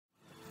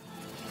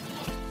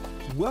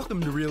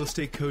Welcome to Real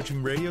Estate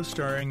Coaching Radio,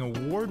 starring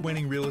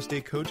award-winning real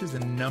estate coaches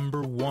and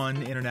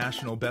 #1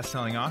 international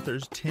best-selling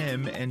authors,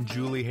 Tim and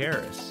Julie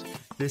Harris.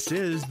 This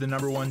is the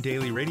 #1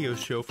 daily radio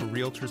show for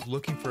realtors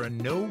looking for a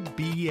no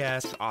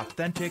BS,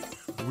 authentic,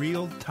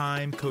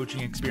 real-time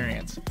coaching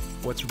experience.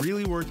 What's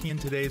really working in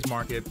today's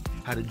market,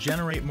 how to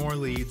generate more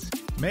leads,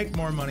 make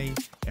more money,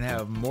 and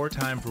have more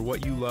time for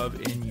what you love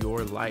in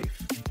your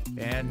life.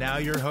 And now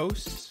your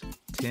hosts,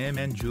 Tim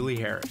and Julie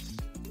Harris.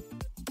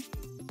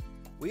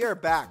 We are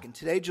back, and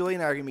today Julie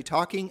and I are going to be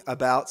talking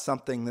about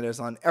something that is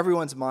on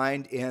everyone's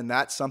mind, and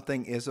that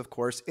something is, of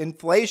course,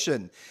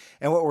 inflation.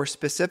 And what we're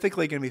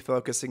specifically going to be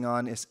focusing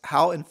on is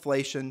how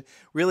inflation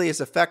really is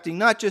affecting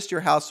not just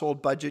your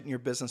household budget and your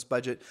business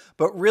budget,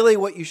 but really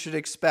what you should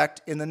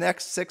expect in the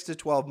next 6 to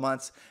 12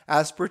 months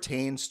as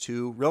pertains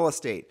to real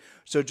estate.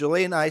 So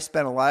Julie and I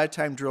spent a lot of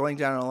time drilling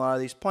down on a lot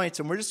of these points,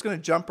 and we're just going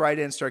to jump right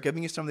in and start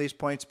giving you some of these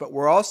points, but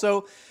we're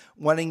also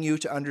wanting you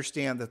to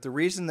understand that the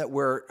reason that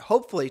we're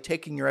hopefully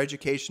taking your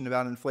education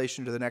about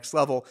inflation to the next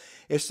level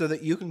is so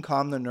that you can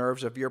calm the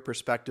nerves of your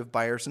prospective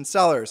buyers and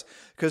sellers.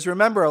 Because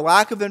remember, a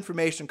lack of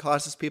information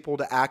causes people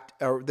to act,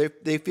 or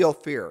they feel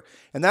fear.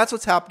 And that's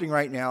what's happening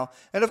right now.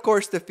 And of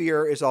course, the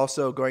fear is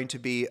also going to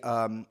be,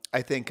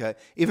 I think,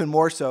 even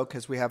more so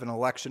because we have an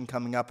election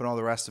coming up and all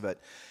the rest of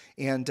it.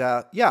 And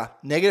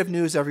negative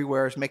news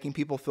everywhere is making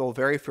people feel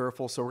very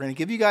fearful. So we're going to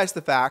give you guys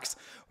the facts.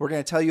 We're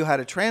going to tell you how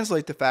to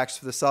translate the facts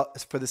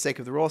for the sake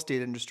of the real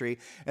estate industry.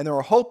 And then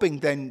we're hoping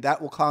then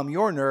that will calm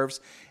your nerves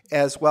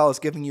as well as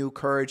giving you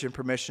courage and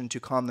permission to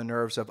calm the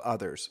nerves of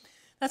others.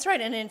 That's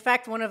right. And in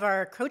fact, one of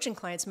our coaching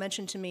clients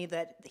mentioned to me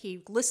that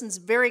he listens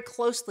very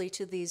closely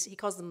to these, he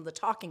calls them the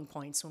talking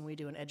points when we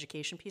do an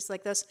education piece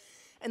like this,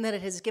 and that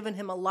it has given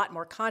him a lot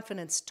more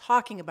confidence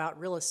talking about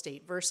real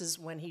estate versus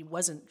when he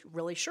wasn't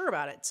really sure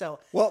about it. So,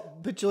 well,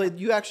 but Julie,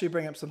 you actually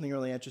bring up something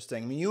really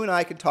interesting. I mean, you and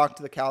I can talk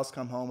to the cows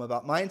come home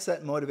about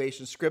mindset,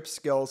 motivation, script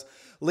skills,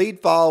 lead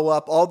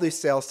follow-up, all these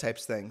sales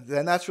types things.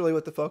 And that's really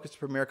what the focus of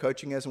Premier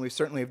Coaching is. And we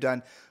certainly have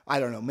done, I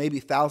don't know,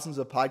 maybe thousands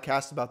of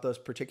podcasts about those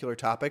particular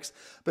topics.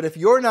 But if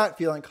you're not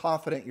feeling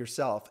confident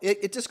yourself,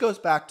 it just goes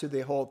back to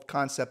the whole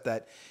concept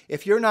that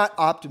if you're not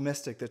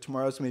optimistic that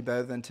tomorrow's going to be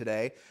better than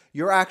today,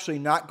 you're actually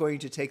not going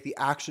to take the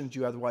actions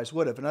you otherwise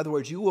would have. In other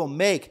words, you will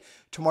make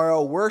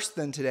tomorrow worse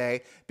than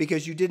today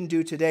because you didn't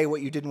do today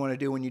what you didn't want to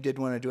do when you did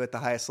want to do at the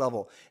highest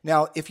level.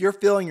 Now, if you're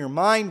filling your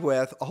mind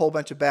with a whole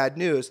bunch of bad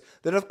news,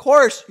 then of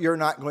course you're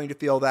not going to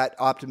feel that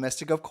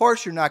optimistic. Of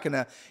course you're not going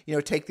to,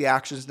 take the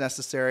actions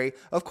necessary.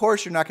 Of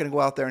course you're not going to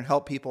go out there and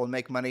help people and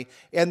make money.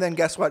 And then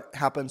guess what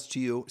happens to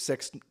you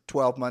 6,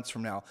 12 months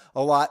from now?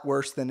 A lot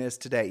worse than is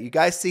today. You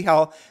guys see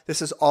how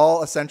this is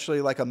all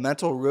essentially like a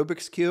mental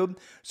Rubik's Cube?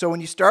 So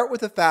when you start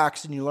with the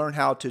facts and you learn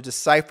how to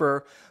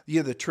decipher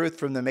the truth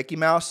from the Mickey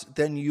Mouse,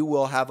 then you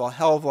will have a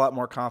hell of a lot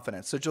more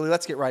confidence. So Julie,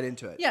 let's get right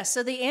into it. Yeah,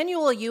 so the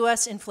annual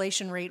U.S.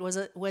 inflation rate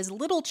was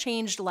little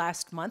changed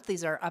last month.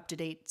 These are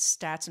up-to-date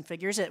stats and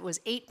figures. It was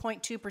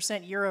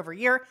 8.2% year over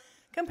year,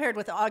 compared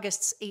with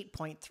August's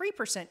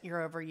 8.3%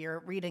 year over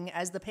year reading,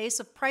 as the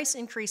pace of price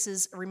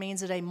increases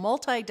remains at a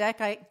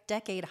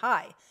multi-decade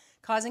high,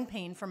 causing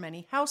pain for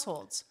many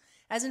households.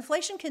 As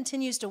inflation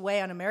continues to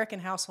weigh on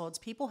American households,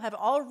 people have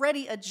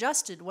already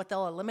adjusted what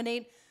they'll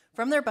eliminate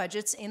from their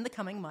budgets in the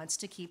coming months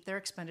to keep their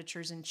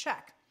expenditures in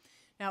check.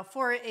 Now,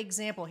 for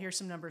example, here's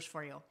some numbers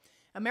for you.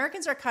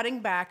 Americans are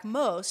cutting back.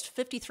 Most,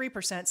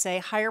 53%, say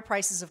higher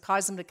prices have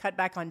caused them to cut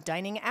back on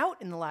dining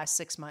out in the last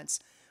 6 months,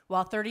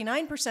 while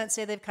 39%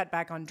 say they've cut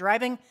back on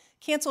driving,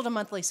 canceled a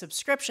monthly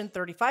subscription,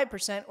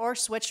 35%, or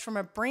switched from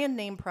a brand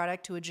name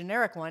product to a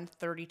generic one,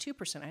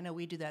 32%. I know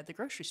we do that at the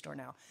grocery store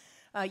now.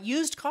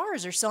 Used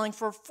cars are selling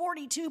for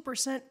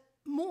 42%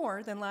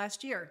 more than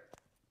last year.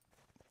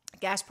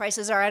 Gas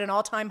prices are at an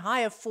all-time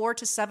high of $4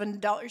 to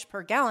 $7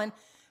 per gallon,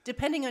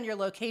 depending on your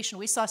location.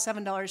 We saw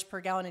 $7 per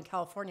gallon in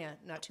California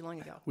not too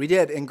long ago. We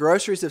did, and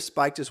groceries have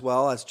spiked as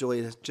well, as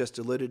Julie has just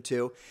alluded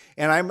to.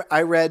 And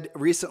I read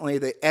recently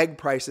the egg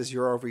prices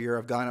year over year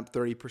have gone up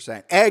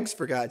 30%. Eggs,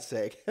 for God's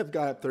sake, have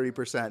gone up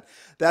 30%.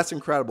 That's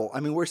incredible.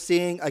 I mean, we're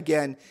seeing,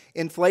 again,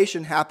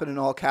 inflation happen in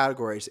all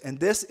categories, and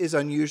this is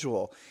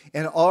unusual.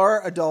 In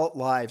our adult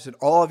lives, in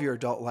all of your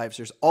adult lives,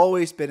 there's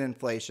always been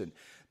inflation.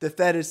 The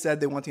Fed has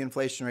said they want the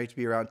inflation rate to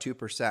be around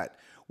 2%.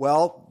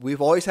 Well, we've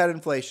always had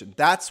inflation.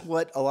 That's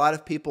what a lot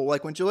of people,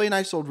 like when Julie and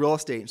I sold real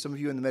estate, and some of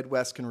you in the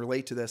Midwest can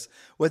relate to this,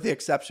 with the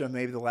exception of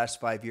maybe the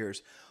last 5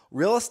 years.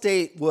 Real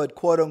estate would,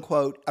 quote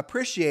unquote,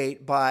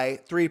 appreciate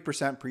by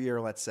 3% per year,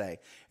 let's say.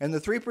 And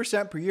the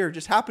 3% per year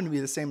just happened to be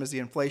the same as the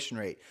inflation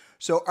rate.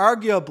 So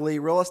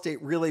arguably, real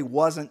estate really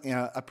wasn't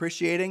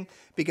appreciating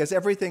because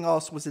everything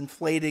else was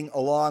inflating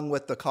along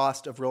with the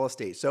cost of real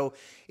estate. So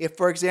if,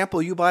 for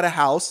example, you bought a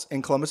house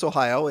in Columbus,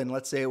 Ohio, and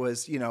let's say it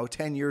was,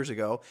 10 years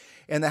ago,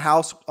 and the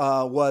house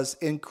was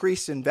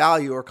increased in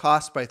value or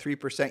cost by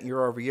 3%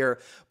 year over year,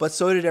 but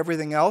so did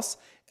everything else,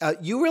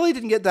 you really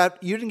didn't get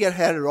that. You didn't get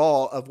ahead at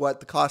all of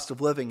what the cost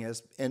of living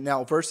is. And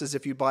now versus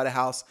if you bought a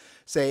house,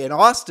 say in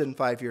Austin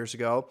 5 years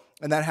ago,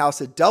 and that house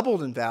had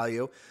doubled in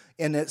value,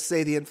 and let's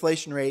say the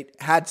inflation rate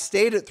had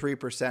stayed at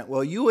 3%,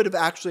 well, you would have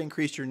actually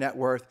increased your net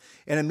worth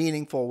in a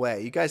meaningful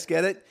way. You guys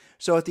get it?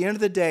 So at the end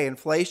of the day,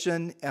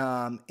 inflation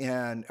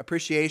and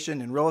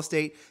appreciation in real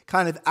estate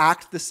kind of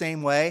act the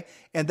same way.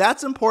 And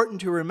that's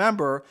important to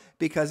remember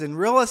because in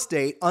real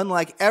estate,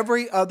 unlike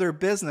every other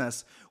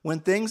business,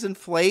 when things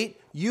inflate,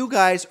 you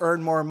guys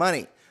earn more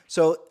money.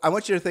 So I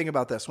want you to think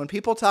about this. When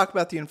people talk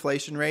about the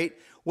inflation rate,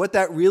 what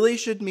that really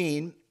should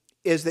mean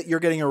is that you're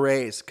getting a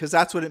raise, because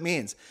that's what it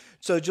means.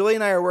 So Julie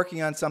and I are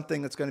working on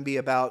something that's going to be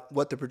about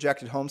what the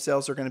projected home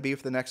sales are going to be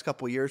for the next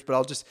couple of years, but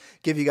I'll just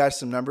give you guys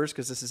some numbers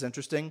because this is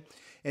interesting.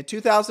 In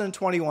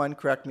 2021,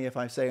 correct me if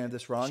I'm saying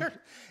this wrong. Sure.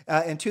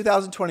 In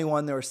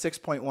 2021, there were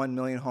 6.1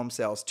 million home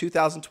sales.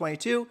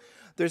 2022,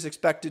 there's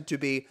expected to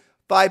be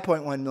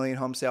 5.1 million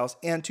home sales.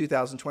 And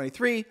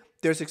 2023,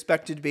 there's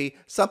expected to be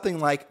something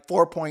like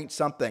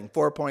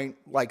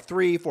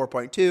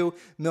 4.2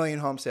 million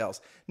home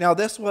sales. Now,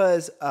 this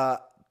was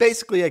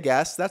basically a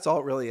guess. That's all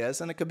it really is,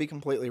 and it could be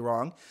completely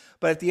wrong.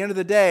 But at the end of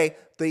the day,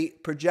 the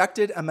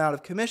projected amount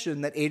of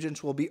commission that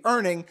agents will be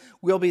earning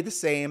will be the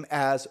same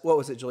as, what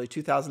was it, Julie,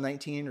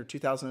 2019 or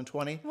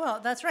 2020? Well,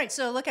 that's right.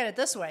 So look at it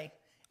this way.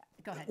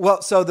 Go ahead.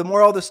 Well, so the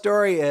moral of the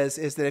story is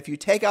that if you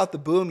take out the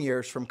boom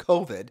years from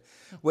COVID,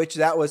 which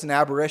that was an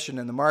aberration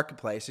in the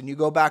marketplace, and you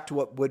go back to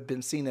what would have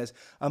been seen as,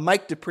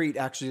 Mike DePreet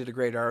actually did a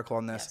great article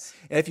on this. Yes.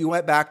 And if you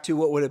went back to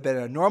what would have been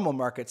a normal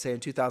market, say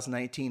in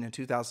 2019 and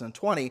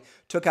 2020,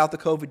 took out the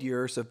COVID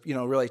years of,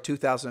 really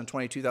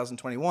 2020,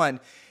 2021,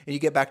 and you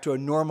get back to a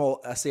normal,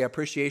 say,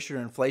 appreciation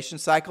or inflation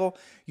cycle,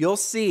 you'll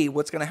see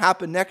what's going to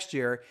happen next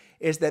year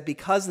is that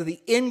because of the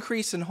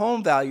increase in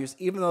home values,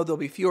 even though there'll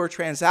be fewer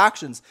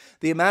transactions,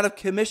 the amount of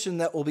commission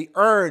that will be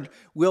earned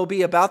will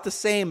be about the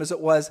same as it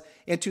was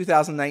in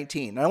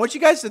 2019. And I want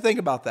you guys to think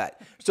about that.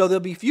 So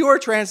there'll be fewer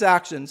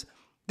transactions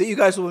that you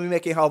guys will be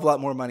making a hell of a lot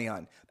more money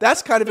on.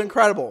 That's kind of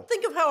incredible.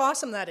 Think of how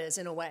awesome that is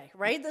in a way,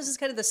 right? This is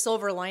kind of the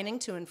silver lining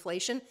to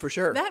inflation. For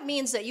sure. That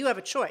means that you have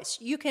a choice.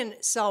 You can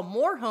sell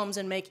more homes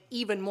and make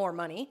even more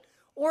money,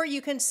 or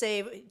you can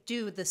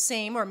do the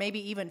same or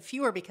maybe even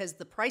fewer because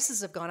the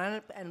prices have gone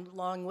up, and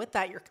along with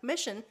that, your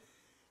commission,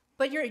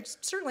 but you're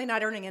certainly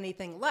not earning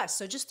anything less.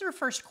 So just through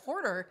first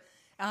quarter,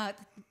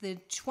 the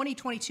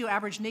 2022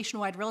 average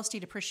nationwide real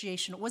estate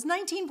appreciation was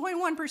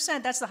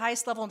 19.1%. That's the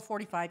highest level in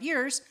 45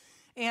 years.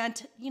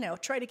 And,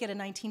 try to get a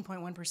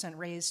 19.1%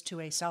 raise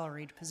to a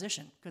salaried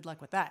position. Good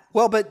luck with that.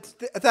 Well, but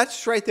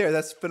that's right there.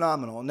 That's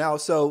phenomenal. Now,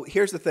 so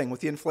here's the thing.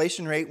 With the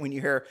inflation rate, when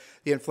you hear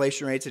the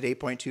inflation rate's at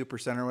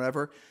 8.2% or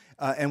whatever,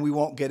 and we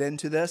won't get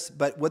into this,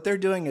 but what they're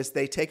doing is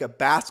they take a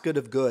basket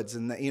of goods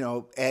and,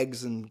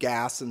 eggs and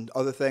gas and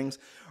other things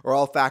are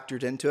all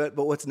factored into it.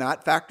 But what's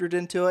not factored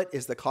into it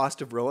is the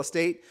cost of real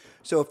estate.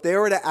 So if they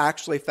were to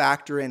actually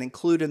factor in,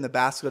 include in the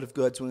basket of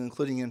goods when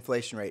including the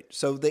inflation rate.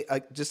 So they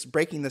just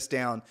breaking this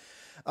down,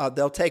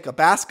 they'll take a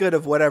basket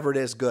of whatever it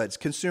is, goods,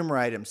 consumer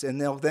items, and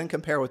they'll then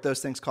compare what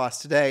those things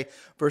cost today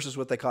versus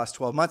what they cost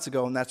 12 months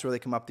ago, and that's where they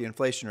come up with the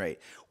inflation rate.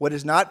 What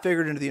is not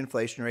figured into the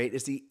inflation rate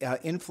is the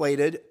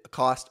inflated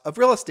cost of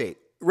real estate,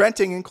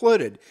 renting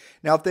included.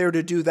 Now, if they were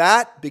to do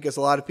that, because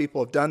a lot of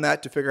people have done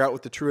that to figure out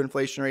what the true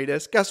inflation rate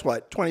is, guess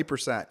what?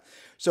 20%.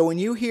 So when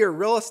you hear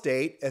real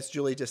estate, as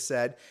Julie just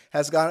said,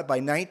 has gone up by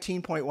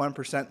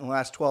 19.1% in the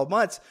last 12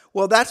 months,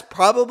 well, that's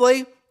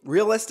probably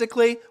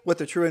realistically what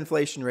the true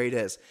inflation rate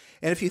is.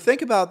 And if you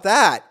think about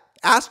that,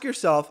 ask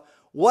yourself,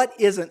 what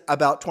isn't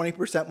about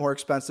 20% more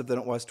expensive than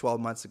it was 12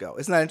 months ago?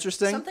 Isn't that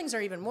interesting? Some things are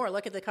even more.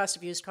 Look at the cost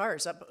of used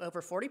cars, up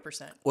over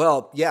 40%.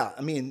 Well, yeah,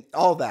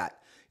 all that.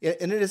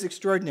 And it is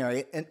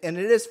extraordinary. And it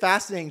is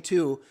fascinating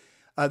too.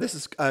 This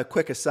is a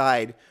quick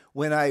aside.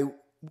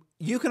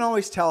 You can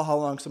always tell how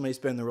long somebody's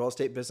been in the real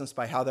estate business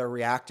by how they're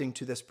reacting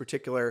to this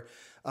particular,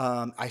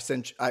 we're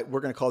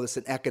going to call this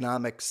an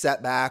economic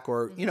setback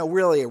or,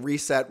 really a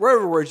reset,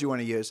 whatever words you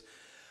want to use.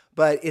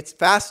 But it's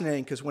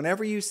fascinating because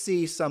whenever you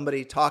see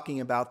somebody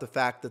talking about the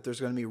fact that there's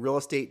going to be real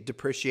estate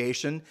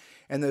depreciation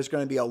and there's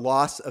going to be a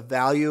loss of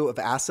value of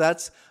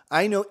assets,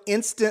 I know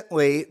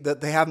instantly that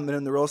they haven't been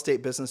in the real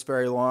estate business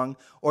very long,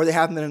 or they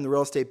haven't been in the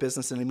real estate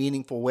business in a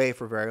meaningful way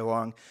for very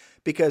long.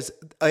 Because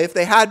if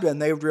they had been,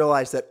 they would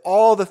realize that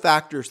all the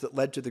factors that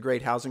led to the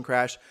great housing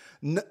crash,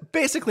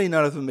 basically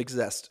none of them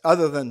exist,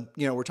 other than,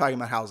 we're talking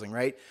about housing,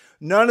 right?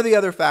 None of the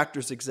other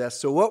factors exist.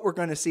 So what we're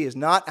going to see is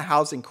not a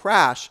housing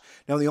crash.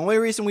 Now, the only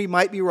reason we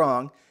might be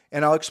wrong,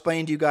 and I'll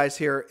explain to you guys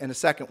here in a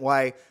second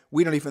why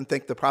we don't even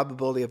think the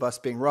probability of us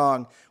being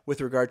wrong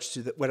with regards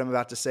to what I'm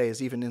about to say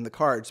is even in the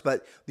cards.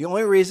 But the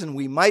only reason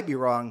we might be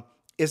wrong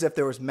is if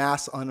there was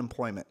mass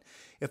unemployment.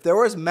 If there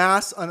was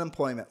mass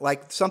unemployment,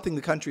 like something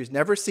the country has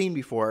never seen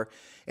before,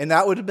 and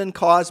that would have been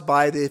caused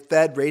by the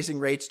Fed raising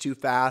rates too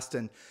fast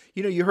and,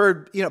 you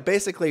heard,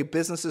 basically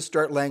businesses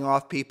start laying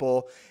off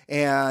people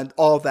and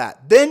all of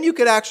that. Then you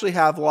could actually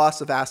have loss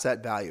of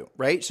asset value,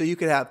 right? So you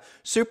could have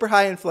super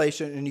high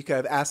inflation and you could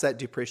have asset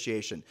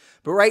depreciation.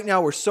 But right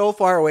now we're so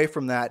far away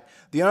from that.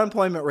 The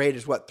unemployment rate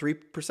is what,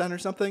 3% or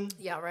something?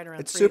 Yeah, right around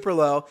It's 3. super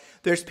low.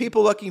 There's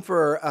people looking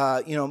for,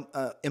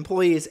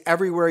 employees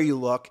everywhere you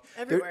look.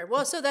 Everywhere.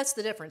 Well, so that's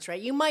the difference,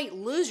 right? You might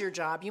lose your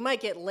job. You might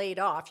get laid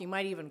off. You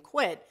might even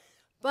quit.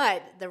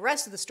 But the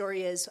rest of the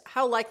story is,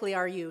 how likely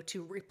are you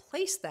to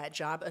replace that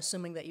job,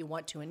 assuming that you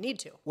want to and need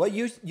to? Well,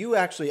 you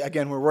actually,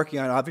 again, we're working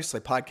on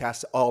obviously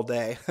podcasts all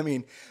day.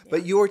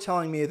 But you were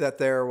telling me that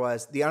there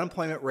was the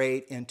unemployment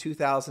rate in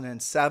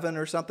 2007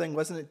 or something,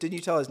 wasn't it? Didn't you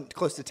tell us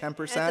close to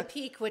 10%? At the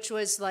peak, which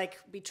was like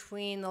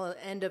between the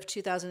end of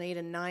 2008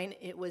 and 9,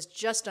 it was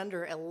just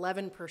under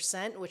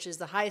 11%, which is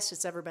the highest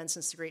it's ever been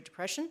since the Great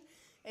Depression.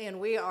 And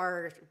we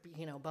are,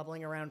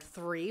 bubbling around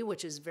 3,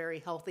 which is very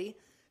healthy.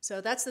 So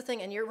that's the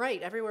thing. And you're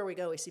right. Everywhere we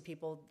go, we see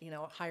people,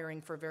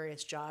 hiring for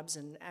various jobs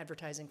and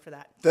advertising for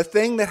that. The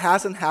thing that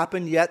hasn't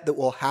happened yet that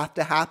will have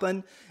to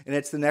happen, and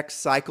it's the next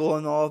cycle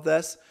in all of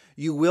this,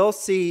 you will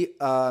see,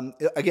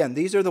 again,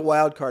 these are the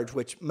wild cards,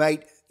 which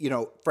might,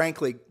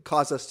 frankly,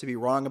 cause us to be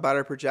wrong about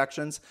our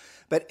projections.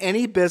 But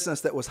any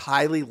business that was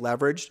highly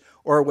leveraged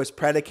or was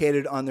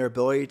predicated on their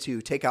ability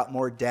to take out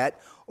more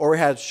debt or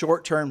had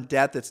short-term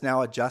debt that's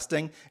now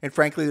adjusting, and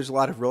frankly, there's a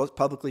lot of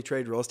publicly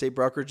traded real estate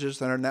brokerages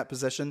that are in that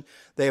position.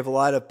 They have a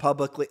lot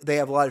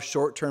of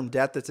short-term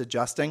debt that's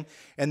adjusting,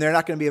 and they're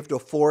not going to be able to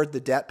afford the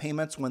debt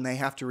payments when they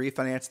have to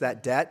refinance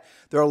that debt.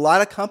 There are a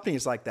lot of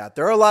companies like that.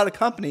 There are a lot of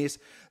companies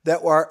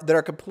that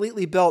are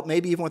completely built,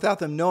 maybe even without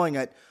them knowing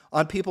it,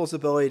 on people's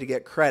ability to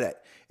get credit.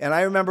 And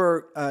I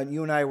remember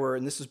you and I were,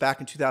 and this was back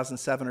in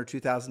 2007 or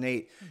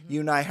 2008, you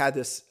and I had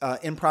this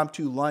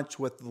impromptu lunch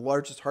with the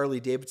largest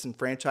Harley-Davidson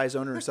franchise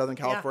owner in Southern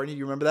California.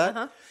 You remember that?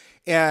 Uh-huh.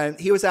 And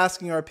he was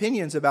asking our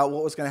opinions about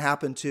what was going to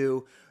happen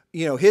to,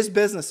 his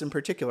business in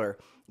particular,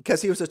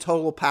 because he was a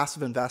total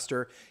passive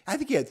investor. I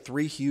think he had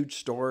 3 huge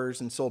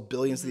stores and sold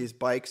billions of these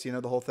bikes, the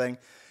whole thing.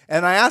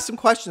 And I asked him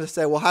questions to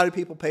say, well, how do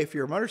people pay for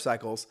your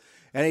motorcycles?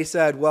 And he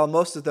said, well,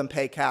 most of them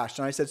pay cash.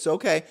 And I said, so,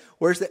 okay,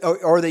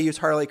 or they use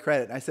Harley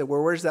credit. And I said,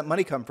 well, where does that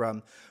money come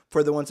from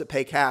for the ones that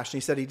pay cash? And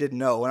he said he didn't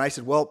know. And I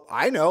said, well,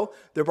 I know.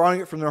 They're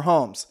borrowing it from their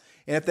homes.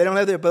 And if they don't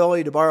have the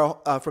ability to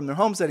borrow from their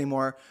homes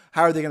anymore,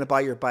 how are they going to buy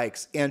your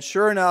bikes? And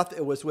sure enough,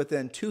 it was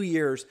within 2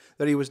 years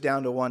that he was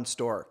down to 1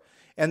 store.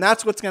 And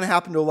that's what's going to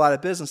happen to a lot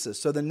of businesses.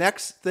 So the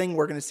next thing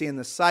we're going to see in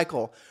this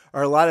cycle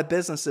are a lot of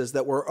businesses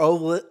that were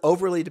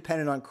overly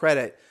dependent on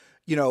credit.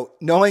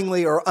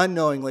 Knowingly or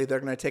unknowingly,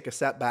 they're going to take a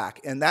step back.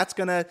 And that's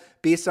going to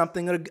be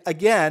something that,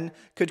 again,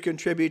 could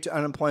contribute to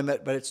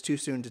unemployment, but it's too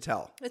soon to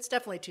tell. It's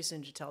definitely too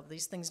soon to tell.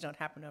 These things don't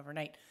happen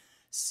overnight.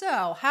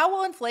 So how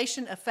will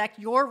inflation affect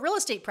your real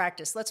estate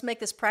practice? Let's make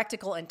this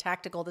practical and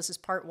tactical. This is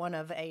part 1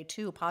 of a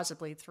 2,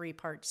 possibly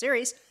 3-part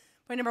series.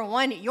 Point number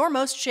 1, your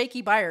most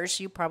shaky buyers,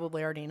 you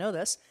probably already know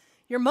this,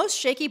 your most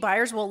shaky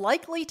buyers will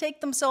likely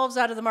take themselves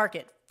out of the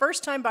market.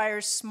 First-time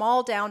buyers,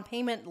 small down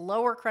payment,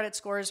 lower credit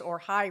scores, or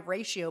high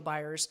ratio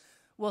buyers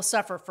will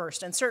suffer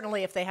first. And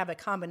certainly if they have a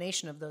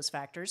combination of those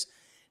factors,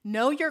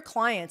 know your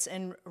clients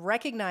and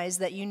recognize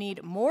that you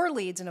need more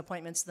leads and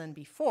appointments than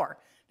before.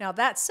 Now,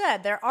 that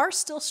said, there are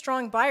still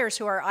strong buyers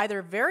who are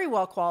either very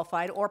well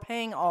qualified or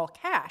paying all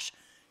cash.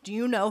 Do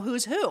you know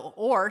who's who?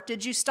 Or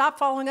did you stop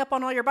following up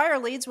on all your buyer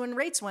leads when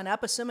rates went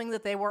up, assuming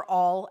that they were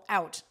all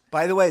out?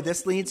 By the way,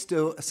 this leads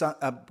to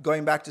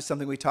going back to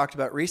something we talked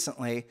about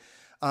recently.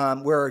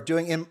 We're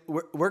going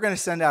to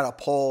send out a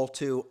poll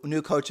to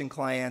new coaching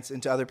clients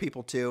and to other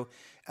people too.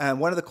 And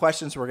one of the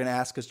questions we're going to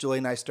ask, because Julie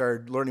and I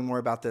started learning more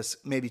about this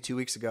maybe 2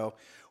 weeks ago,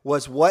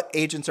 was what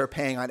agents are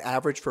paying on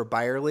average for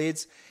buyer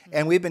leads.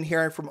 And we've been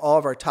hearing from all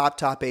of our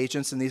top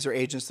agents, and these are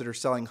agents that are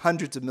selling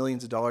hundreds of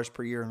millions of dollars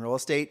per year in real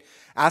estate,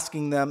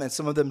 asking them, and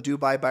some of them do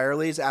buy buyer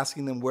leads,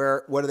 asking them what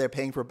are they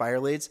paying for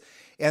buyer leads.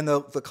 And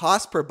the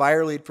cost per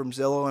buyer lead from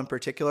Zillow in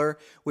particular,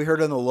 we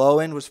heard on the low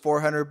end was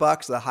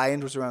 $400, the high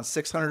end was around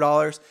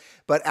 $600,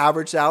 but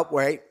averaged out,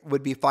 right,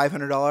 would be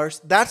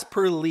 $500. That's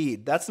per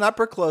lead. That's not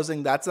per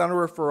closing. That's not a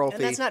referral fee.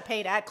 And that's not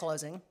paid at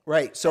closing.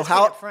 Right. So that's paid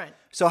up front.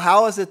 So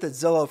how is it that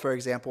Zillow, for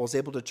example, is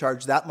able to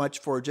charge that much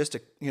for just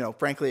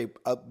frankly,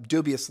 a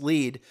dubious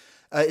lead?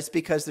 It's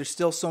because there's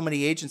still so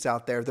many agents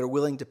out there that are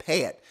willing to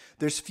pay it.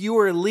 There's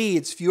fewer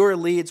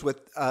leads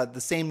with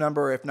the same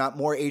number, if not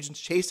more agents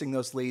chasing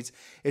those leads,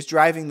 is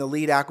driving the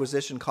lead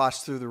acquisition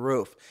costs through the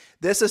roof.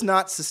 This is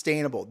not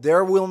sustainable.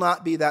 There will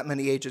not be that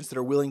many agents that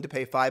are willing to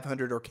pay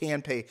 $500 or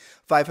can pay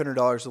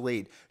 $500 a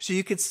lead. So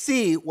you could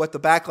see what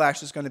the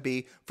backlash is going to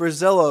be for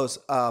Zillow's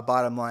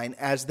bottom line,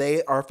 as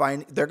they're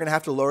going to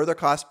have to lower their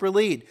cost per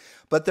lead.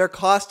 But their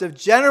cost of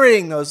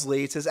generating those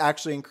leads has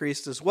actually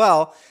increased as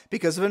well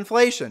because of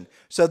inflation.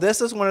 So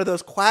this is one of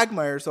those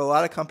quagmires that a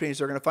lot of companies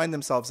are going to find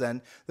themselves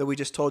in that we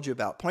just told you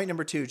about. Point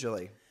number 2,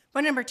 Julie.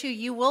 Point number 2,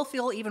 you will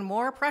feel even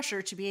more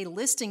pressure to be a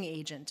listing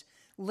agent.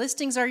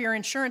 Listings are your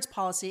insurance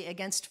policy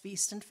against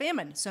feast and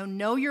famine. So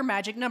know your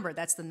magic number.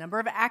 That's the number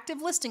of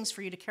active listings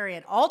for you to carry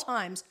at all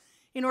times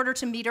in order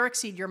to meet or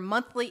exceed your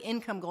monthly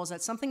income goals.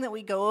 That's something that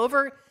we go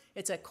over.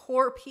 It's a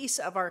core piece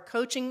of our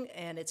coaching,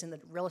 and it's in the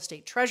Real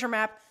Estate Treasure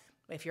Map.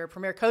 If you're a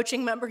Premier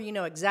Coaching member, you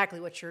know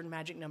exactly what your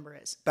magic number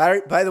is.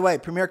 By the way,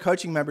 Premier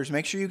Coaching members,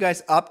 make sure you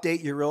guys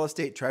update your Real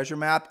Estate Treasure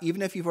Map.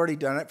 Even if you've already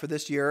done it for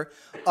this year,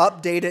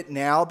 update it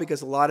now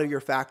because a lot of your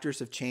factors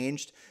have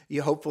changed.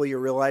 Hopefully you're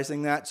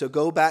realizing that. So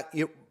go back,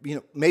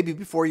 maybe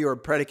before you were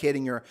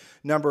predicating your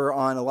number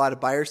on a lot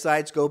of buyer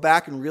sides, go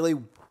back and really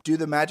do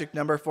the magic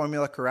number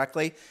formula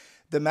correctly.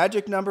 The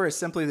magic number is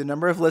simply the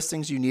number of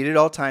listings you need at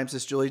all times,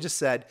 as Julie just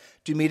said,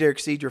 to meet or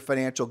exceed your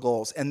financial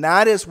goals. And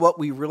that is what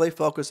we really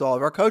focus all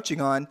of our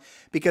coaching on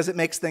because it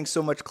makes things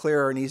so much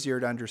clearer and easier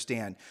to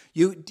understand.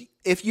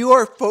 If you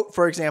are,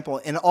 for example,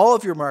 in all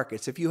of your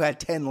markets, if you had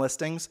 10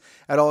 listings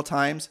at all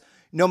times,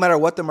 no matter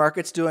what the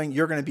market's doing,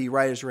 you're going to be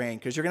right as rain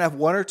because you're going to have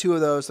one or two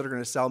of those that are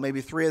going to sell.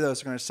 Maybe three of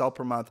those are going to sell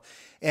per month.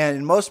 And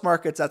in most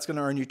markets, that's going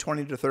to earn you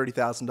 $20,000 to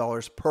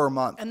 $30,000 per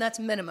month. And that's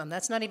minimum.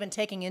 That's not even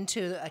taking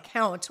into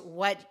account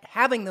what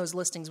having those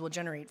listings will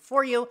generate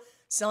for you,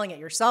 selling it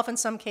yourself in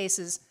some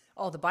cases,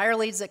 all the buyer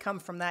leads that come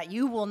from that.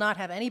 You will not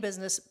have any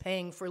business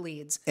paying for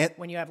leads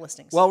when you have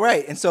listings. Well,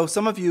 right. And so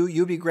some of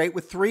you'd be great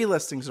with 3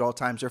 listings at all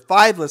times or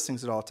 5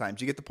 listings at all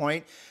times. You get the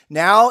point?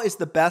 Now is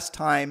the best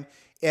time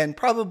and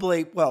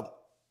probably,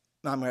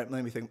 let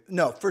me think.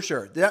 No, for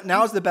sure.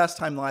 Now is the best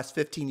time in the last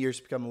 15 years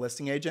to become a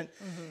listing agent.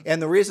 Mm-hmm. And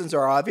the reasons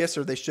are obvious,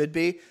 or they should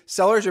be.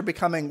 Sellers are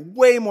becoming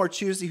way more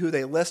choosy who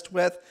they list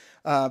with.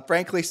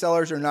 Frankly,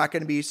 sellers are not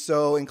going to be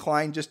so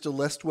inclined just to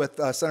list with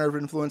a center of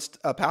influence,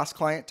 past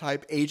client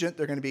type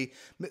agent.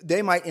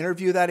 They might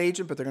interview that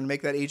agent, but they're going to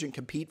make that agent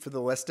compete for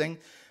the listing.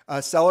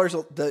 Sellers,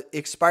 the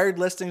expired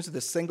listings are the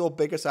single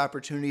biggest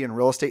opportunity in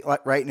real estate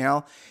right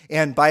now.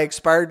 And by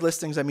expired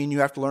listings, I mean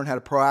you have to learn how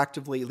to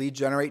proactively lead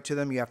generate to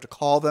them. You have to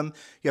call them.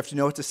 You have to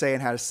know what to say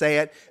and how to say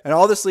it. And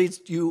all this leads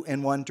you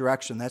in one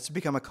direction. That's to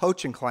become a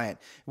coaching client.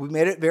 We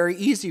made it very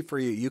easy for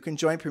you. You can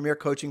join Premier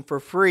Coaching for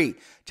free.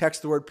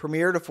 Text the word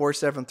Premier to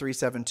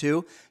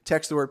 47372.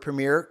 Text the word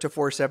Premier to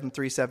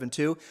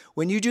 47372.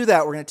 When you do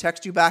that, we're going to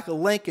text you back a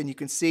link and you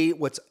can see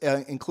what's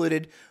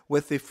included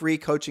with the free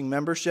coaching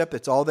membership.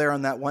 It's all there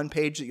on that one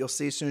page that you'll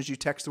see as soon as you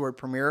text the word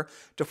Premier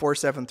to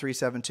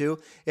 47372.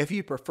 If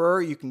you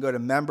prefer, you can go to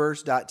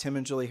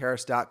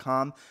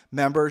members.timandjulieharris.com,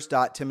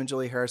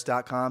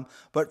 members.timandjulieharris.com.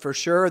 But for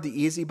sure,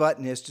 the easy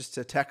button is just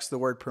to text the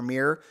word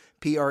Premier,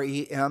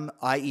 Premier,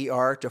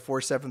 to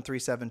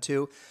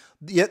 47372.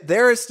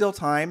 There is still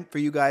time for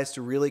you guys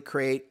to really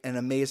create an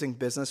amazing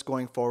business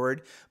going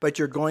forward, but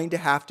you're going to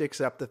have to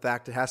accept the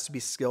fact it has to be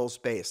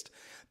skills-based.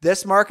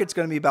 This market's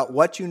going to be about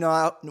what you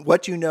know,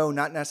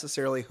 not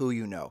necessarily who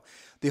you know.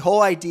 The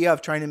whole idea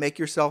of trying to make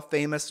yourself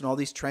famous and all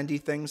these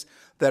trendy things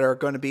that are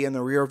going to be in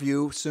the rear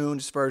view soon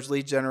as far as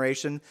lead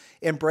generation,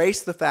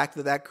 embrace the fact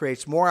that that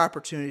creates more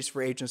opportunities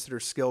for agents that are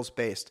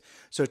skills-based.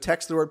 So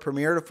text the word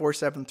Premier to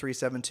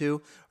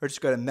 47372 or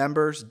just go to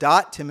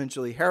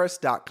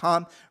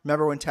members.timandjulieharris.com.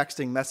 Remember, when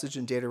texting, message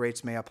and data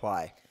rates may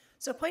apply.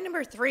 So point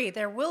number 3,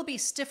 there will be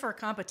stiffer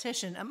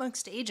competition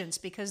amongst agents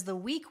because the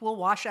weak will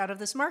wash out of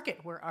this market.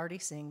 We're already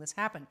seeing this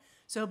happen.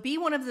 So be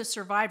one of the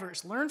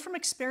survivors. Learn from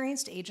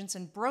experienced agents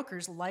and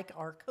brokers like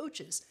our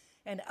coaches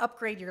and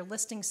upgrade your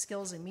listing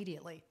skills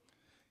immediately.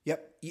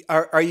 Yep.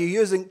 Are you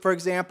using, for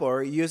example,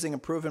 are you using a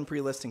proven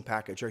pre-listing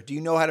package, or do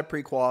you know how to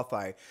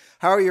pre-qualify?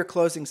 How are your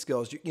closing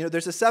skills?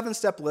 There's a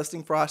 7-step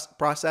listing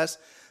process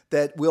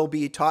that will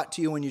be taught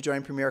to you when you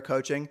join Premier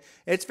Coaching.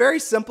 It's very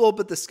simple,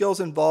 but the skills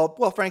involved,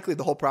 well, frankly,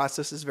 the whole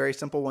process is very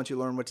simple once you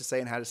learn what to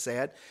say and how to say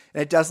it.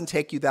 And it doesn't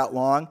take you that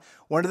long.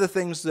 One of the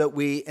things that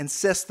we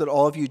insist that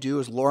all of you do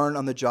is learn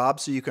on the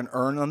job so you can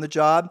earn on the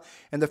job.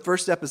 And the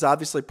first step is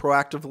obviously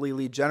proactively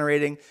lead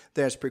generating.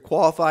 Then it's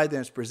pre-qualified,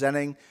 then it's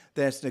presenting,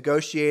 then it's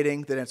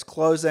negotiating, then it's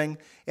closing.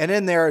 And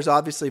in there is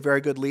obviously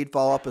very good lead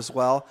follow-up as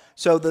well.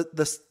 So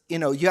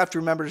you have to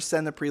remember to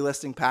send the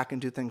pre-listing pack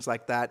and do things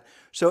like that.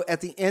 So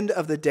at the end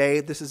of the day,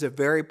 this is a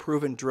very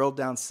proven, drilled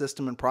down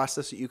system and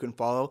process that you can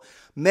follow.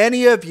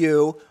 Many of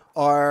you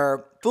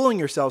are fooling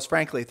yourselves,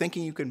 frankly,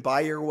 thinking you can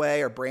buy your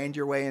way or brand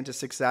your way into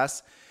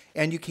success,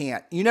 and you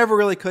can't. You never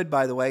really could,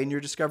 by the way, and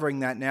you're discovering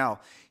that now.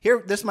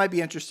 Here, this might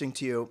be interesting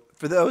to you.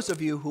 For those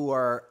of you who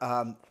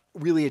are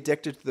really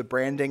addicted to the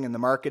branding and the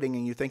marketing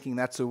and you're thinking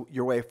that's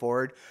your way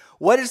forward,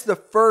 what is the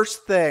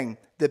first thing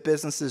that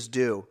businesses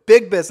do?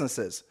 Big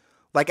businesses,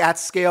 like at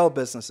scale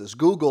businesses,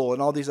 Google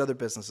and all these other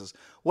businesses.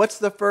 What's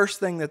the first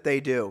thing that they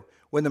do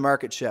when the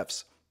market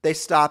shifts? They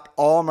stop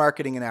all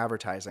marketing and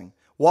advertising.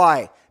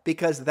 Why?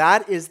 Because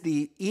that is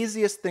the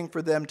easiest thing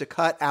for them to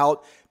cut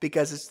out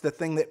because it's the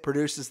thing that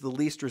produces the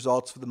least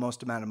results for the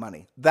most amount of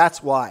money.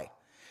 That's why.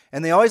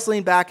 And they always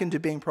lean back into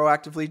being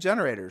proactive lead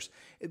generators.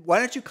 Why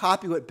don't you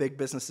copy what big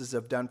businesses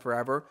have done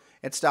forever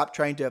and stop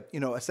trying to,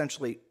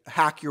 essentially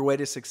hack your way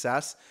to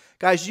success?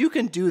 Guys, you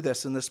can do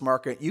this in this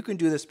market. You can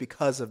do this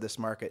because of this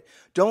market.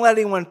 Don't let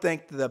anyone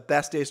think the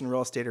best days in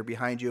real estate are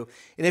behind you.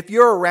 And if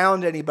you're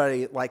around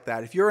anybody like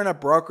that, if you're in a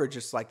brokerage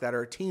just like that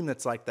or a team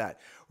that's like that,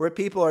 where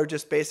people are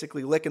just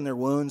basically licking their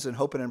wounds and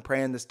hoping and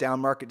praying this down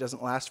market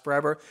doesn't last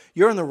forever,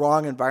 you're in the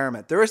wrong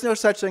environment. There is no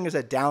such thing as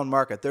a down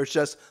market. There's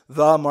just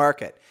the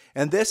market.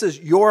 And this is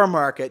your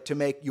market to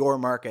make your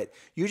market.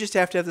 You just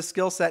have to have the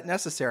skill set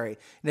necessary.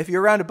 And if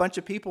you're around a bunch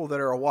of people that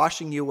are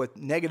washing you with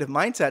negative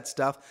mindset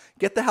stuff,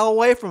 get the hell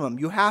away from them.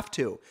 You have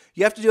to.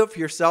 You have to do it for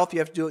yourself. You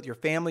have to do it with your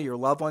family, your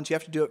loved ones. You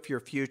have to do it for your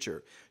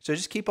future. So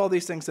just keep all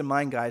these things in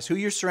mind, guys. Who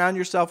you surround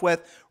yourself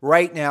with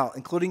right now,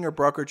 including your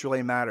brokerage,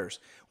 really matters.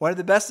 One of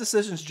the best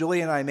decisions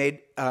Julie and I made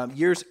now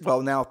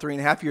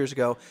 3.5 years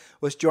ago,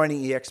 was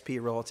joining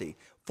eXp Realty.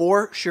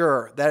 For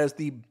sure, that is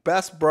the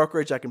best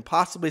brokerage I can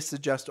possibly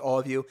suggest to all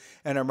of you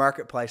in a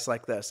marketplace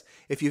like this.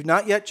 If you've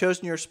not yet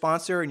chosen your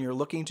sponsor and you're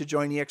looking to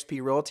join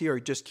eXp Realty or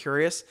just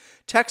curious,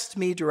 text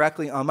me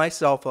directly on my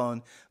cell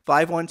phone,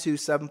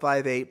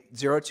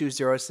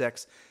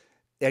 512-758-0206.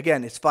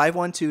 Again, it's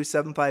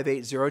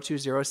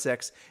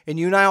 512-758-0206, and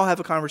you and I will have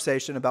a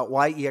conversation about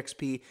why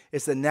eXp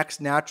is the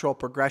next natural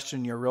progression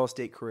in your real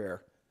estate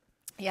career.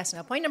 Yes.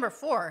 Now, point number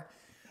 4.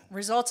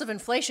 Results of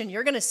inflation,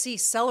 you're going to see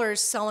sellers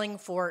selling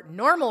for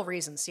normal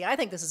reasons. See, I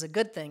think this is a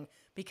good thing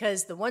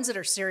because the ones that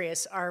are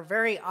serious are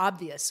very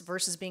obvious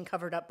versus being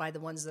covered up by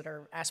the ones that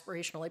are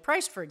aspirationally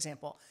priced, for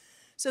example.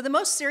 So the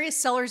most serious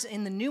sellers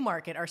in the new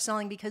market are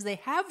selling because they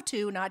have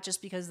to, not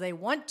just because they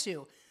want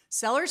to.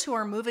 Sellers who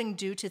are moving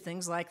due to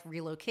things like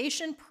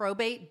relocation,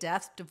 probate,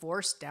 death,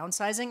 divorce,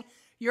 downsizing,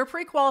 your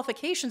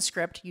pre-qualification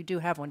script, you do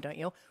have one, don't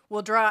you,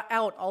 will draw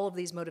out all of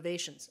these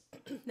motivations.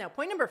 Now,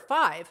 point number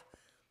 5,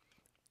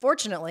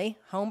 fortunately,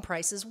 home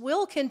prices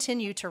will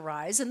continue to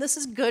rise, and this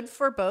is good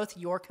for both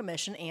your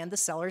commission and the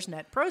seller's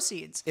net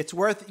proceeds. It's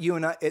worth you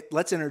and I.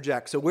 Let's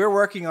interject. So we're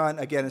working on,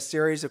 again, a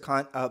series of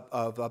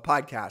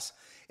podcasts,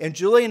 and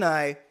Julie and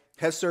I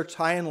have searched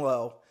high and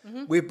low.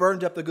 Mm-hmm. We've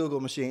burned up the Google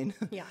machine,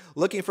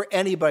 looking for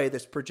anybody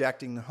that's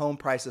projecting the home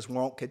prices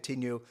won't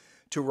continue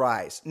to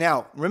rise.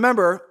 Now,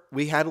 remember,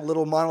 we had a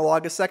little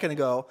monologue a second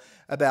ago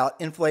about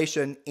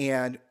inflation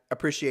and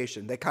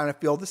appreciation. They kind of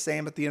feel the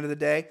same at the end of the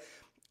day.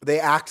 They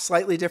act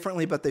slightly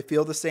differently, but they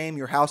feel the same.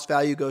 Your house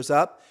value goes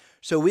up.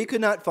 So we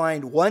could not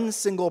find one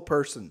single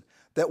person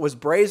that was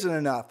brazen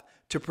enough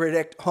to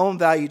predict home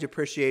value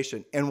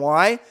depreciation. And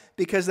why?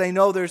 Because they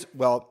know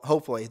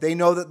hopefully, they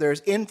know that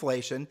there's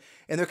inflation,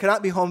 and there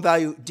cannot be home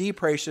value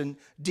deflation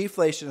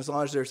as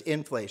long as there's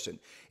inflation.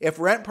 If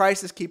rent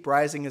prices keep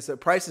rising, as the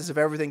prices of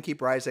everything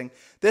keep rising,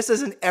 this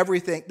isn't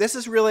everything. This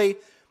is really,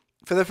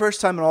 for the first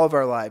time in all of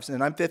our lives,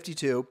 and I'm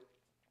 52,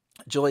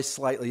 Julie's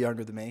slightly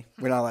younger than me.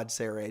 We're not allowed to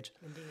say her age.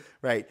 Indeed.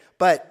 Right.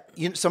 But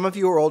some of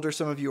you are older,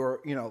 some of you are,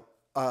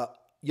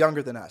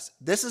 younger than us.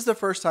 This is the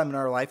first time in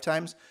our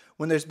lifetimes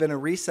when there's been a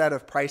reset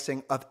of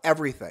pricing of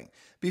everything.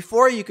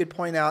 Before, you could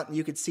point out and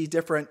you could see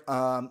different,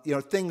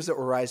 things that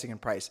were rising in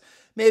price.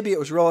 Maybe it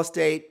was real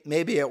estate.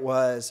 Maybe it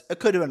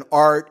could have been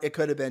art. It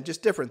could have been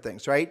just different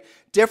things, right?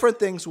 Different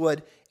things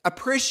would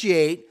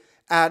appreciate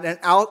at an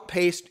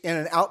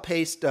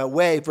outpaced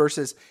way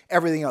versus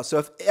everything else. So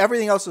if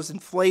everything else was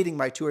inflating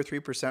by 2 or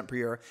 3% per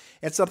year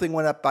and something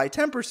went up by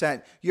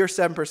 10%, you're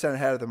 7%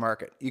 ahead of the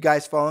market. You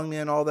guys following me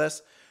in all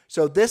this?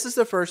 So this is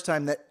the first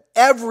time that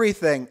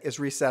everything is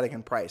resetting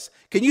in price.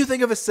 Can you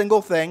think of a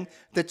single thing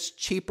that's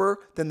cheaper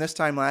than this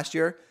time last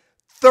year?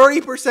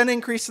 30%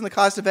 increase in the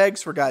cost of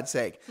eggs, for God's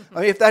sake.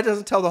 I mean, if that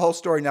doesn't tell the whole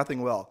story,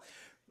 nothing will.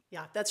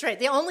 Yeah, that's right.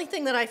 The only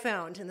thing that I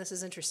found, and this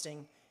is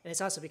interesting, and it's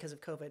also because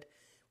of COVID,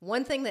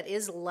 one thing that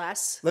is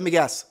less... Let me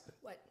guess.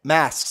 What?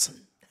 Masks.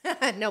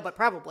 No, but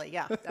probably,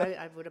 yeah,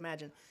 I would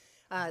imagine.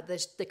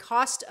 The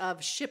cost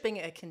of shipping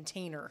a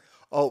container.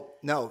 Oh,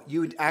 no,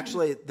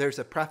 there's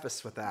a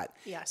preface with that.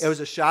 Yes. It was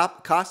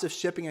cost of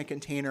shipping a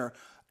container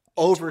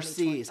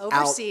overseas.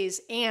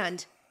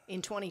 And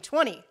in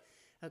 2020.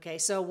 Okay,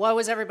 so what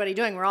was everybody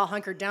doing? We're all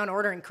hunkered down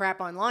ordering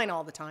crap online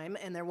all the time,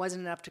 and there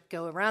wasn't enough to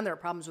go around. There were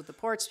problems with the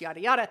ports,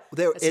 yada, yada.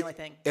 That's the only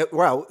thing.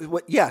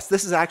 Yes,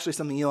 this is actually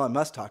something Elon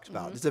Musk talked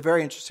about. Mm-hmm. It's a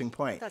very interesting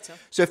point. That's so.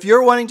 So if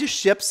you're wanting to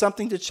ship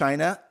something to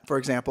China, for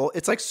example,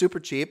 it's like super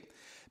cheap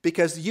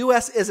because the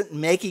U.S. isn't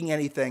making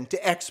anything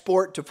to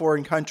export to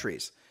foreign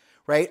countries,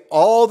 right?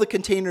 All the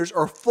containers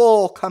are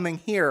full coming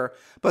here,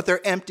 but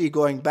they're empty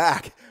going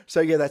back. So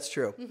yeah, that's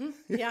true. Mm-hmm.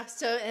 Yeah.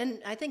 So, and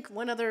I think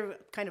one other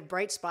kind of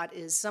bright spot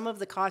is some of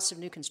the cost of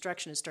new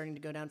construction is starting to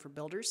go down for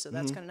builders. So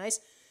that's kind of nice.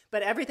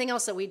 But everything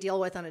else that we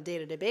deal with on a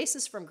day-to-day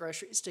basis, from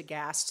groceries to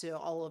gas to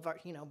all of our,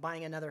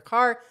 buying another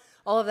car,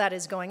 all of that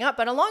is going up.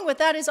 But along with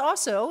that is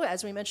also,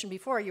 as we mentioned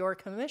before, your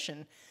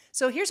commission.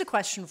 So here's a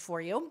question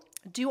for you.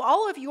 Do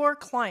all of your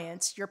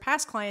clients, your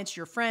past clients,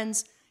 your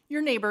friends,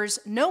 your neighbors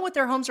know what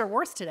their homes are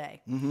worth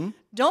today? Mm-hmm.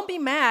 Don't be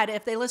mad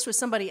if they list with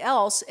somebody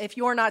else if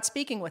you're not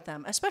speaking with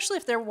them, especially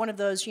if they're one of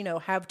those,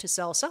 have to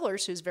sell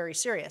sellers who's very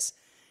serious.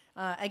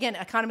 Again,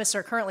 economists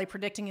are currently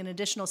predicting an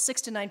additional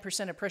 6 to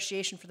 9%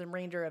 appreciation for the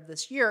remainder of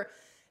this year.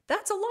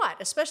 That's a lot,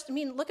 especially, I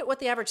mean, look at what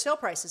the average sale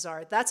prices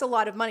are. That's a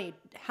lot of money.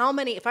 How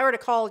many, if I were to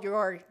call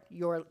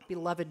your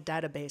beloved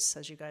database,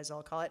 as you guys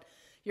all call it,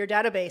 your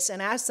database,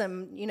 and ask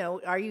them, you know,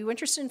 are you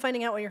interested in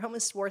finding out what your home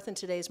is worth in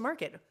today's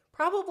market?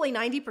 Probably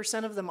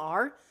 90% of them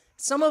are.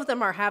 Some of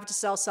them are have to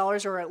sell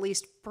sellers, or at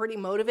least pretty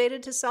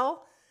motivated to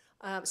sell.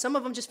 Some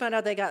of them just found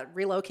out they got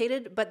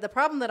relocated. But the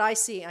problem that I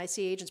see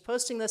agents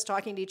posting this,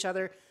 talking to each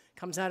other,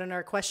 comes out in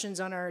our questions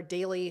on our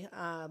daily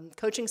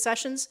coaching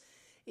sessions,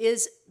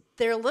 is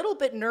they're a little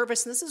bit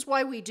nervous. And this is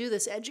why we do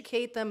this: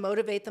 educate them,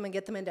 motivate them, and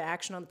get them into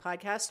action on the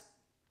podcast.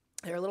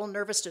 They're a little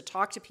nervous to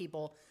talk to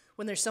people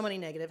when there's so many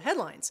negative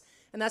headlines.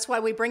 And that's why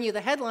we bring you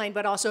the headline,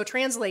 but also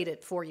translate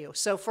it for you.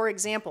 So, for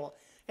example,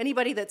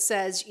 anybody that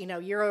says, you know,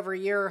 year over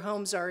year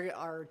homes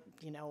are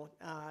you know,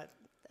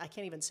 I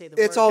can't even say the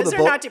word because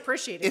they're not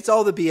depreciating. It's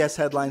all the BS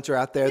headlines are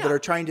out there that are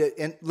trying to,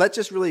 and let's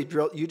just really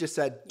drill. You just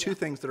said two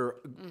things that are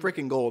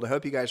freaking gold. I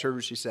hope you guys heard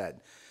what she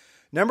said.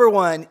 Number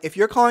one, if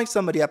you're calling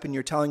somebody up and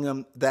you're telling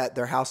them that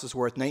their house is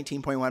worth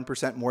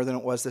 19.1% more than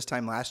it was this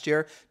time last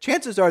year,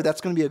 chances are that's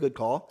going to be a good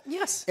call.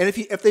 Yes. And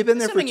if they've been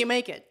there assuming you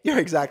make it. Yeah,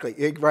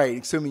 exactly.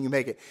 Right. Assuming you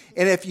make it.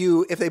 And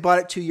if they bought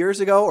it 2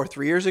 years ago or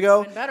 3 years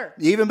ago,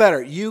 even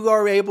better. You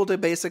are able to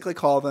basically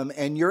call them,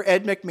 and you're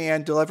Ed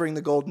McMahon delivering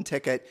the golden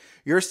ticket.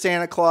 You're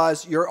Santa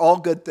Claus. You're all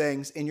good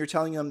things. And you're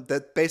telling them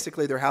that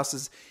basically their house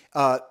is,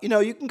 you know,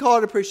 you can call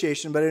it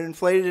appreciation, but it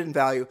inflated in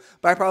value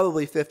by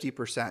probably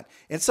 50%.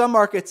 In some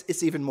markets,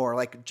 it's even more,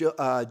 like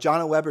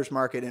John Weber's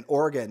market in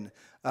Oregon.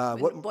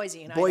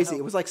 Boise.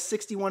 It was like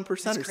 61% or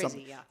something.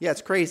 Crazy, yeah,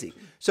 it's crazy.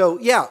 So,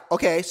 yeah,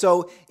 okay.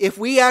 So if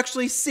we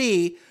actually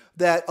see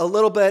that a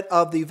little bit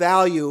of the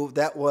value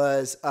that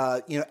was,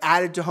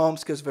 added to homes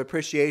because of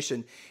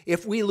appreciation,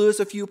 if we lose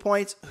a few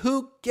points,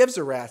 who gives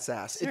a rat's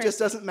ass? Seriously. It just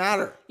doesn't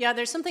matter. Yeah,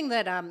 there's something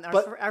that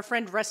our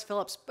friend Russ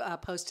Phillips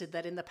posted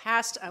that in the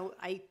past,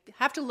 I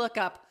have to look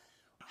up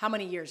how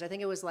many years. I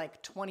think it was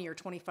like 20 or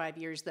 25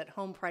 years that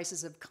home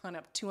prices have gone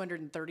up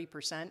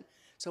 230%.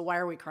 So why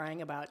are we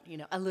crying about, you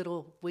know, a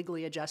little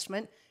wiggly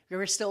adjustment?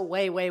 We're still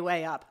way, way,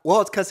 way up.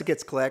 Well, it's because it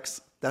gets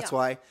clicks. That's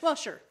why. Well,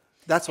 sure.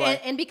 That's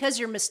why. And because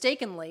you're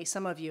mistakenly,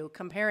 some of you,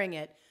 comparing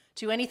it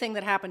to anything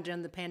that happened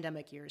in the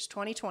pandemic years,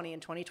 2020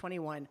 and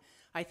 2021,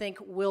 I think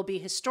will be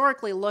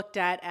historically looked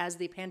at as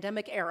the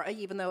pandemic era,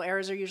 even though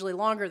eras are usually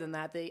longer than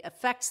that. The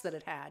effects that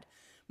it had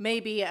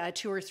may be a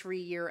 2 or 3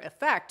 year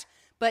effect.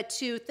 But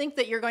to think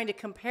that you're going to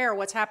compare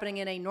what's happening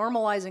in a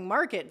normalizing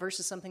market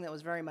versus something that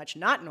was very much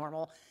not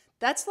normal,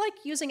 that's like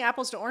using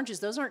apples to oranges.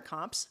 Those aren't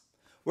comps.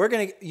 We're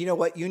going to, you know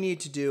what, you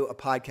need to do a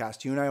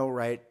podcast. You and I will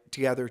write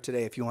together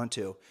today if you want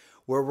to,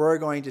 where we're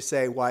going to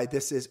say why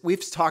this is,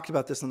 we've talked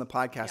about this on the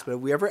podcast, but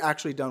have we ever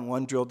actually done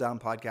one drill down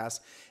podcast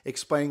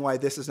explaining why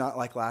this is not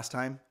like last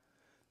time?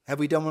 Have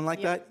we done one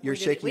like that? You're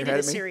shaking your head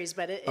at me? We did a series,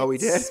 but we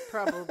did? It's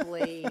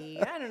probably,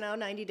 I don't know,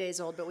 90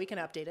 days old, but we can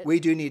update it. We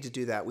do need to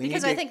do that.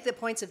 Because I think the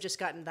points have just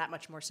gotten that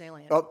much more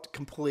salient. Oh,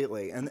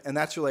 completely. And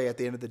that's really, at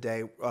the end of the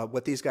day,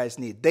 what these guys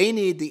need. They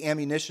need the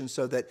ammunition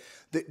so that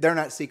they're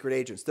not secret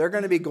agents. They're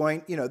going to be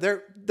going, you know,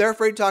 they're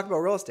afraid to talk about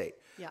real estate.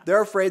 Yeah.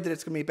 They're afraid that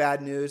it's going to be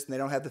bad news and they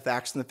don't have the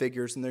facts and the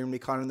figures and they're going to be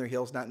caught on their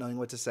heels not knowing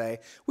what to say.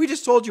 We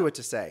just told you what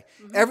to say.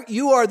 Mm-hmm.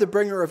 You are the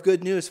bringer of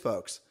good news,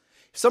 folks.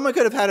 Someone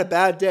could have had a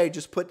bad day,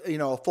 just put, you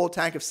know, a full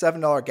tank of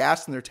 $7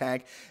 gas in their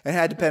tank and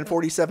had to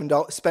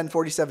spend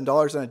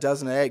 $47 on a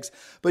dozen eggs.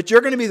 But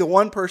you're going to be the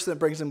one person that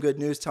brings them good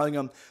news, telling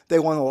them they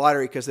won the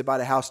lottery because they bought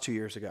a house 2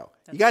 years ago.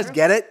 That's you guys true.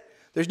 Get it?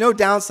 There's no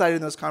downside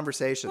in those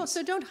conversations. Well,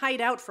 so don't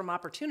hide out from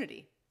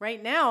opportunity.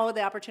 Right now,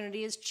 the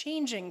opportunity is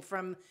changing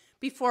from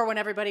before, when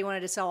everybody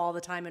wanted to sell all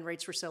the time and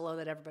rates were so low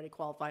that everybody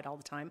qualified all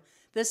the time.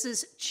 This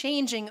is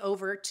changing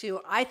over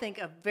to, I think,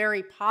 a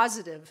very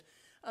positive,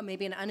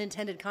 maybe an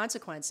unintended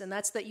consequence, and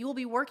that's that you will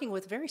be working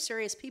with very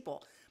serious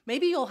people.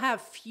 Maybe you'll have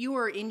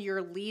fewer in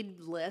your lead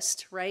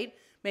list, right?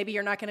 Maybe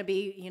you're not going to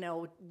be, you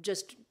know,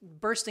 just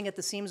bursting at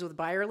the seams with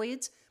buyer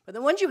leads, but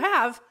the ones you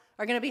have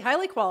are going to be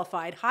highly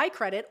qualified, high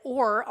credit,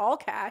 or all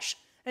cash,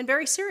 and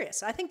very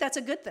serious. I think that's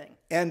a good thing.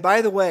 And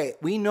by the way,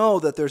 we know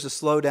that there's a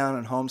slowdown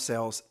in home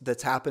sales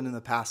that's happened in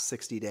the past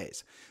 60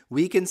 days.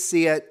 We can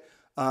see it.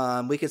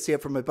 We can see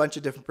it from a bunch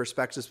of different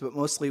perspectives, but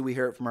mostly we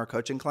hear it from our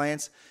coaching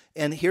clients.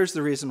 And here's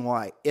the reason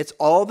why. It's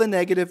all the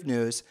negative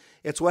news.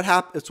 It's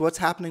what's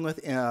happening with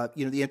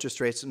the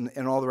interest rates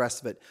and all the rest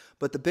of it.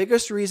 But the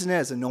biggest reason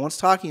is, and no one's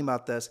talking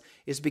about this,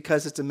 is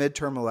because it's a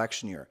midterm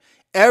election year.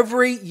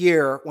 Every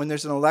year when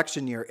there's an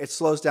election year, it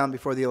slows down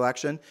before the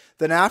election.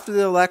 Then after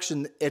the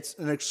election, it's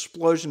an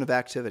explosion of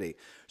activity.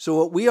 So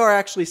what we are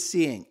actually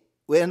seeing,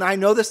 and I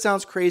know this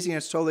sounds crazy and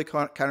it's totally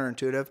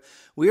counterintuitive,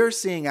 we are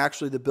seeing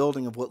actually the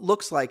building of what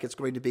looks like it's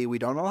going to be, we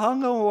don't know how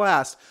long it will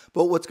last,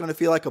 but what's going to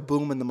feel like a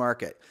boom in the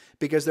market.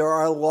 Because there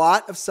are a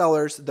lot of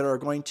sellers that are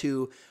going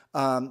to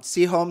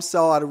see homes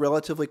sell at a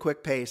relatively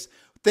quick pace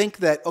think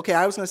that, okay,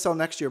 I was going to sell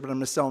next year, but I'm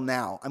going to sell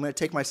now. I'm going to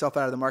take myself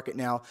out of the market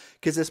now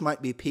because this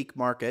might be peak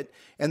market.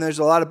 And there's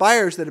a lot of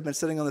buyers that have been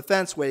sitting on the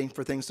fence waiting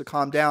for things to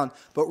calm down.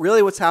 But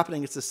really what's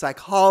happening is the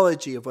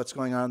psychology of what's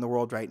going on in the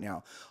world right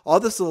now. All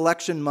this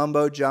election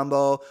mumbo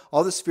jumbo,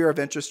 all this fear of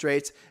interest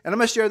rates. And I'm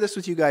going to share this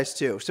with you guys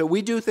too. So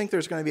we do think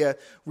there's going to be a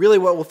really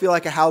what will feel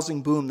like a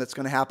housing boom that's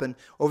going to happen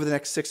over the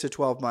next 6 to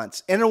 12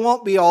 months. And it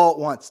won't be all at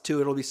once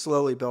too. It'll be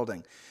slowly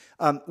building.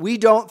 We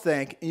don't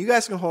think, and you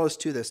guys can hold us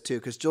to this too,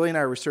 because Julie and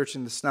I are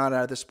researching the snot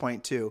out of this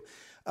point too,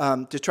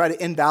 to try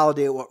to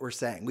invalidate what we're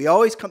saying.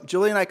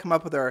 Julie and I come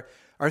up with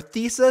our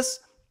thesis,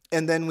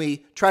 and then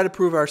we try to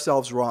prove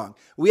ourselves wrong.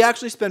 We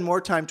actually spend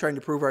more time trying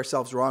to prove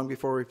ourselves wrong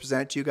before we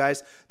present it to you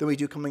guys than we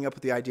do coming up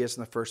with the ideas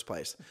in the first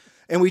place.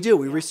 And we do.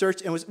 We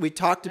research, and we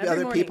talk to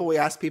other people. We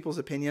ask people's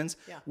opinions.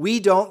 Yeah. We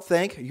don't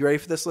think, you ready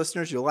for this,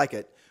 listeners? You'll like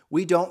it.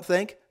 We don't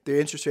think the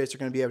interest rates are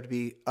going to be able to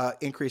be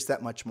increased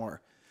that much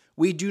more.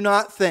 We do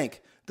not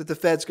think that the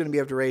Fed's going to be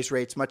able to raise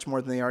rates much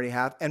more than they already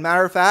have. And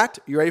matter of fact,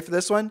 you ready for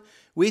this one?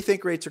 We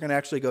think rates are going to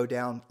actually go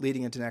down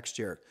leading into next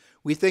year.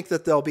 We think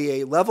that there'll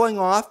be a leveling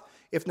off,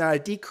 if not a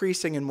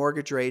decreasing in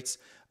mortgage rates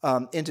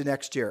into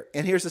next year.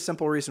 And here's a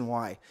simple reason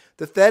why.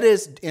 The Fed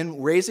is,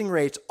 in raising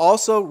rates,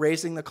 also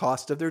raising the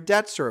cost of their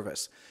debt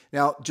service.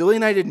 Now, Julie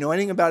and I didn't know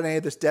anything about any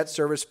of this debt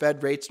service,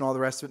 Fed rates, and all the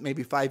rest of it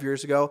maybe 5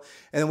 years ago.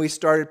 And then we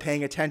started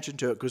paying attention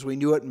to it because we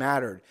knew it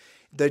mattered.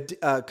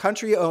 The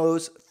country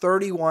owes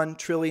 $31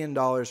 trillion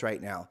right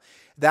now.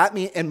 That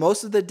means, and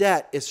most of the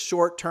debt is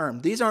short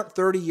term. These aren't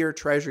 30-year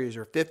treasuries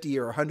or 50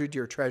 or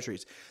 100-year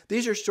treasuries.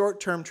 These are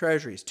short-term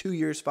treasuries, 2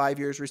 years, 5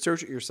 years.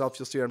 Research it yourself.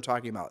 You'll see what I'm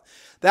talking about.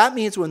 That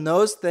means when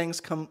those things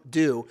come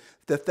due,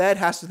 the Fed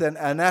has to then,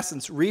 in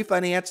essence,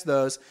 refinance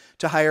those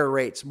to higher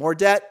rates. More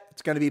debt,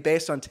 it's going to be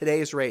based on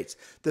today's rates.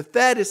 The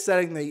Fed is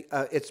setting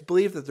it's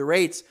believed that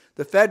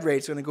the Fed rate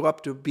is going to go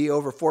up to be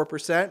over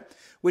 4%,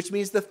 which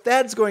means the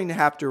Fed's going to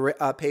have to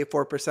pay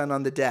 4%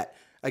 on the debt.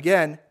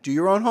 Again, do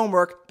your own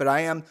homework, but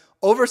I am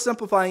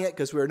oversimplifying it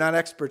because we're not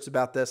experts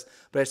about this,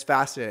 but it's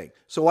fascinating.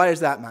 So why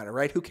does that matter,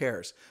 right? Who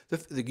cares?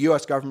 The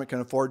U.S. government can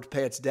afford to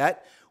pay its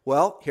debt.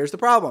 Well, here's the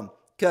problem.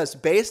 Because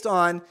based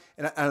on,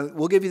 and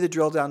we'll give you the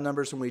drill down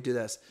numbers when we do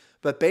this,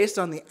 but based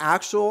on the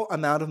actual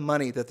amount of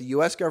money that the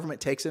U.S.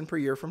 government takes in per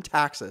year from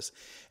taxes,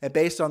 and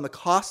based on the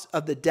cost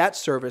of the debt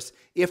service,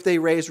 if they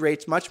raise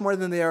rates much more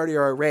than they already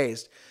are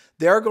raised,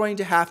 they're going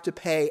to have to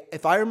pay,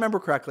 if I remember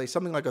correctly,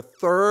 something like a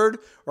third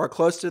or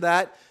close to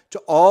that to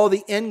all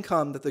the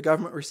income that the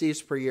government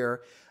receives per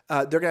year.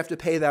 They're going to have to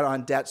pay that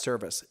on debt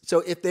service. So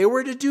if they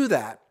were to do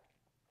that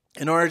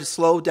in order to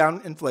slow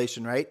down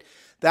inflation, right,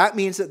 that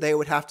means that they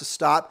would have to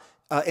stop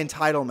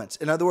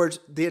entitlements. In other words,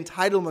 the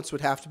entitlements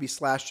would have to be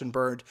slashed and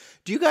burned.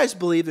 Do you guys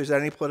believe there's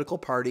any political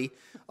party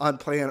on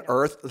planet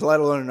Earth, let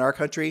alone in our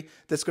country,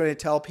 that's going to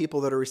tell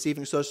people that are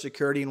receiving Social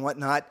Security and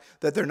whatnot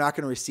that they're not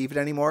going to receive it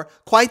anymore?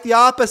 Quite the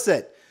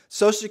opposite.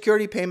 Social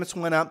Security payments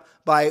went up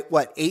by,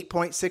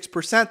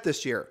 8.6%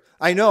 this year.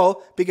 I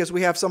know because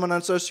we have someone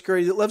on Social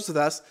Security that lives with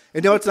us.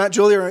 And no, it's not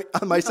Julie or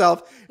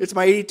myself. It's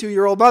my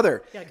 82-year-old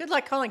mother. Yeah, good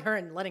luck calling her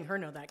and letting her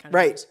know that kind of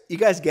Right. news. You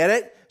guys get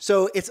it?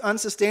 So it's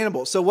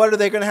unsustainable. So what are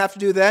they going to have to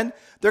do then?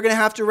 They're going to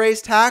have to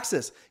raise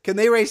taxes. Can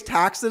they raise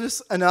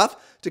taxes enough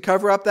to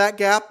cover up that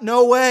gap?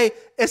 No way,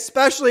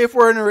 especially if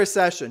we're in a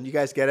recession. You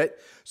guys get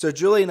it? So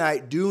Julie and I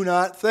do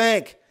not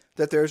think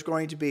that there's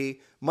going to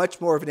be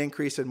much more of an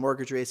increase in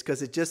mortgage rates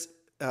because it just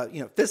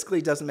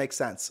fiscally doesn't make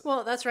sense.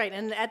 Well, that's right.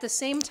 And at the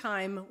same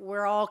time,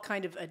 we're all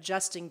kind of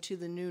adjusting to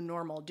the new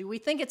normal. Do we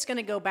think it's going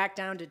to go back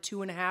down to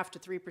 2.5% to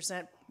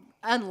 3%?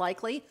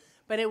 Unlikely,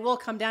 but it will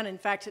come down. In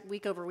fact,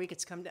 week over week,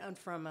 it's come down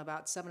from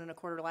about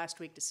 7.25%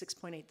 last week to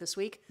 6.8% this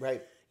week.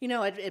 Right.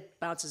 It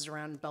bounces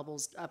around,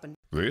 bubbles up and.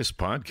 This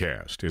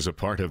podcast is a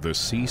part of the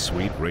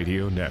C-Suite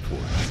Radio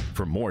Network.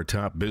 For more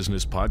top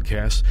business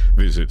podcasts,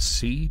 visit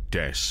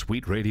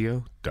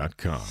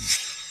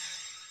c-suiteradio.com.